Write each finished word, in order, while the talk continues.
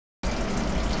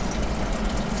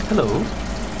Hello,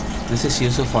 this is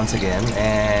Yusuf once again,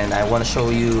 and I want to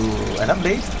show you an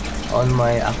update on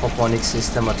my aquaponics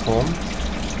system at home.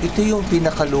 Ito yung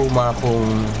pinakaluma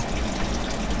kong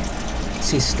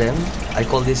system. I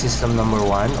call this system number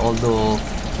 1, although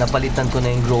napalitan ko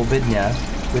na yung growbed niya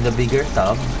with a bigger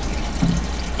tub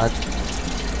at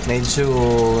medyo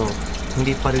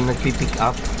hindi pa rin nagpipick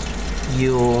up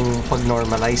yung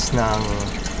pag-normalize ng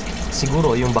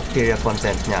siguro yung bacteria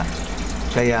content niya.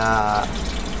 Kaya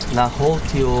na-halt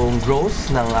yung growth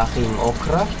ng aking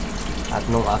okra at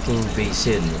ng aking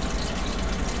basil.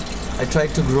 I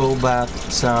tried to grow back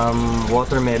some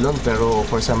watermelon pero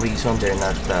for some reason they're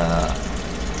not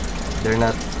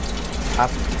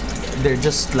up. They're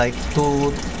just like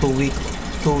two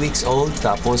weeks old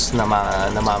tapos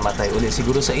namamatay uli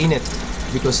siguro sa init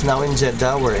because now in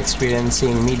Jeddah we're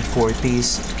experiencing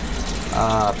mid-40s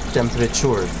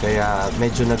temperature kaya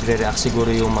medyo nagre-react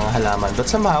siguro yung mga halaman, but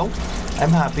somehow I'm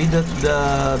happy that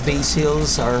the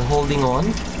basils are holding on.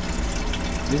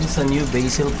 This is a new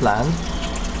basil plant.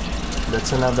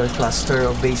 That's another cluster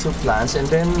of basil plants. And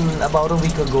then about a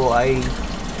week ago I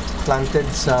planted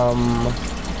some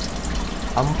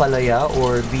Ampalaya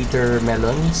or bitter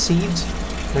melon seeds.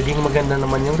 Naging maganda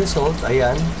naman yung result.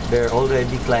 Ayan, they're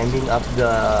already climbing up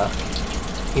the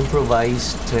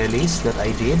improvised trellis that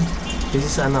I did. This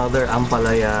is another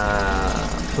Ampalaya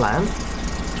plant.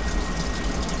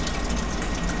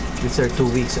 These are 2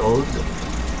 weeks old,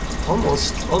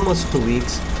 almost 2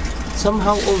 weeks.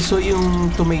 Somehow also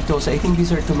yung tomatoes, I think these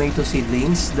are tomato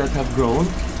seedlings that have grown,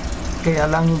 kaya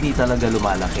lang hindi talaga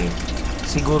lumalaki.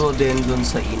 Siguro din dun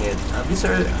sa init. These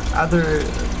are other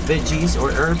veggies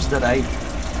or herbs that I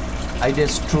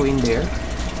just threw in there.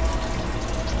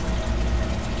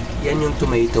 Yan yung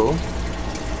tomato.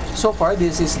 So far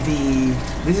this is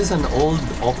an old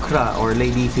okra or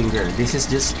ladyfinger. This is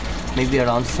just maybe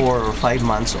around 4 or 5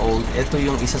 months old. Ito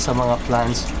yung isa sa mga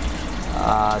plants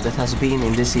that has been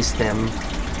in this system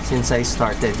since I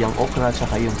started, yung okra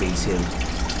tsaka yung basil.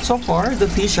 So far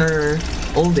the fish are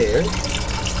all there.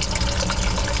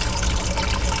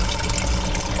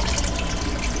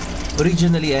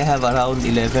 Originally I have around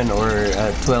 11 or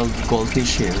 12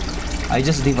 goldfish here. I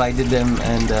just divided them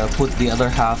and put the other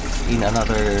half in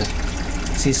another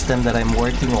system that I'm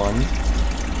working on.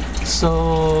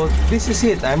 So this is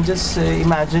it. I'm just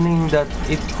imagining that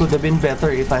it could have been better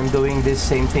if I'm doing this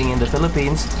same thing in the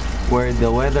Philippines where the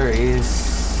weather is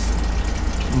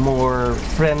more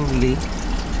friendly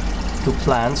to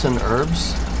plants and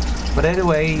herbs. But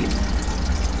anyway,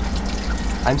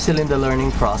 I'm still in the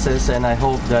learning process, and I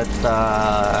hope that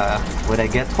when I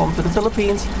get home to the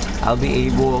Philippines, I'll be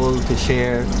able to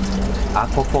share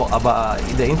about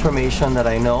the information that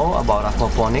I know about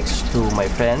aquaponics to my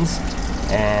friends,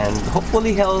 and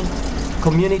hopefully help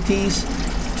communities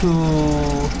to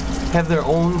have their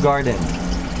own garden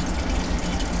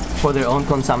for their own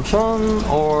consumption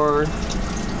or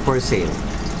for sale.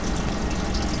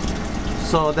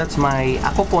 So that's my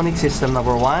aquaponics system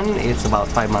number 1. It's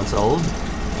about 5 months old,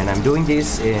 and I'm doing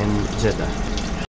this in Jeddah.